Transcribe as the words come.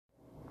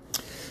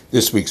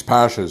This week's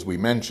parsha, as we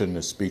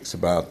mentioned, speaks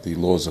about the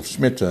laws of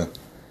Shemitah,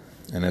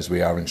 and as we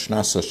are in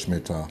Shnasa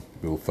Shemitah,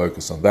 we will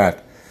focus on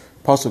that.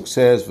 Pasuk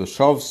says,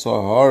 "V'shov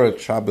saharet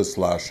Shabbos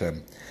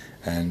laHashem,"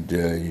 and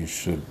you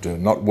should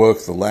not work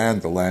the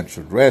land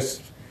should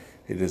rest.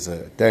 It is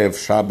a day of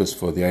Shabbos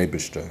for the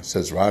Eibishter.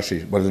 Says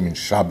Rashi, what does it mean,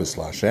 Shabbos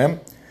laHashem?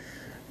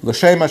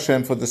 L'shem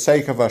Hashem, for the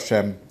sake of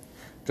Hashem,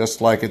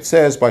 just like it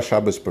says by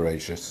Shabbos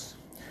Bereshis.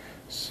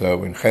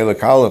 So in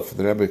Chelek Aleph,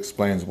 the Rebbe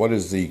explains what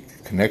is the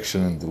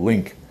connection and the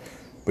link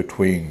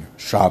between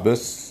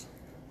Shabbos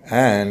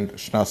and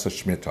Shnasa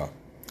Shemitah.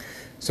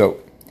 So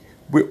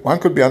one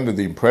could be under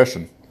the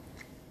impression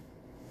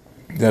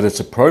that it's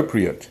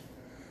appropriate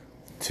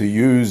to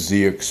use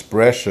the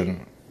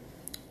expression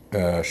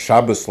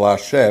Shabbos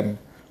laHashem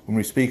when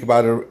we speak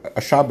about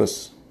a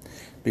Shabbos,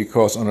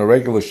 because on a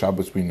regular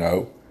Shabbos we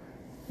know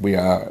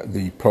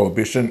the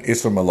prohibition,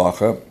 Isra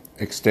Malacha,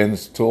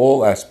 extends to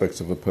all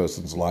aspects of a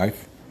person's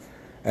life,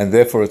 and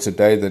therefore it's a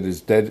day that is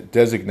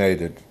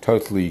designated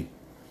totally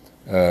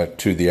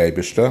to the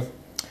Eibishter.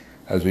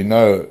 As we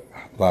know,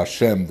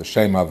 laHashem, the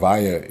Shem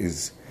Havaya,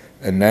 is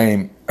a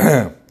name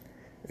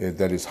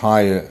that is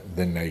higher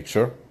than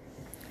nature.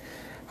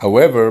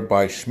 However,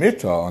 by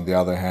Shemitah, on the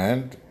other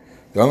hand,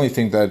 the only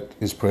thing that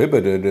is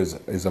prohibited is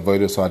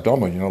avodas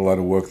adama. You're not allowed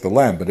to work the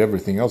land, but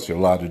everything else you're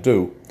allowed to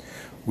do.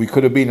 We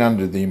could have been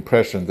under the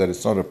impression that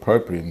it's not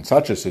appropriate in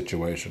such a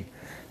situation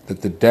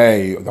that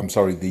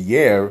the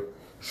year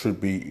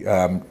should be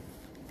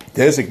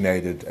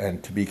designated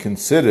and to be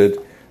considered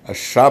a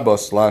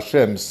Shabbos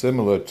laHashem,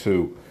 similar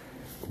to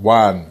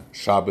one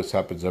Shabbos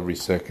happens every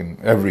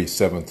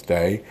seventh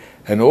day,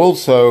 and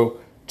also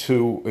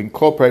to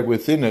incorporate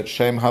within it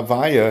Shem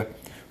Havaya,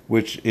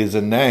 which is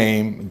a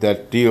name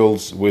that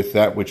deals with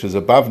that which is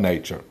above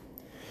nature.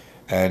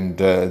 And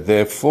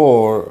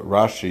therefore,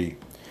 Rashi,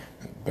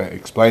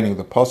 explaining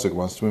the Pasuk,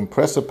 wants to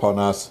impress upon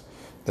us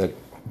that,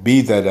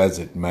 be that as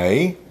it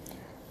may,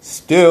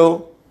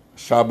 still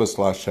Shabbos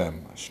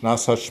laHashem,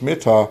 Shnasa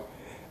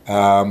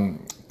Shemitah,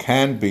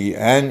 can be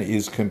and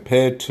is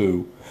compared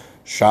to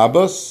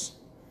Shabbos,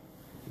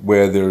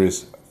 where there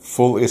is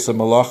full Isra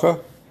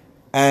Malacha,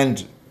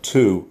 and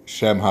to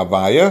Shem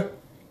Havaya,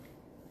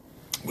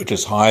 which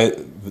is higher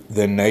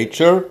than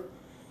nature,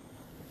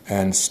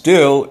 and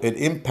still it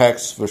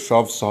impacts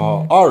V'shov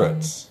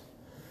saharetz,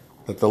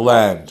 that the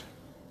land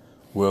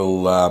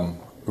will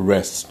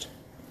rest.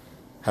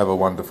 Have a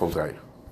wonderful day.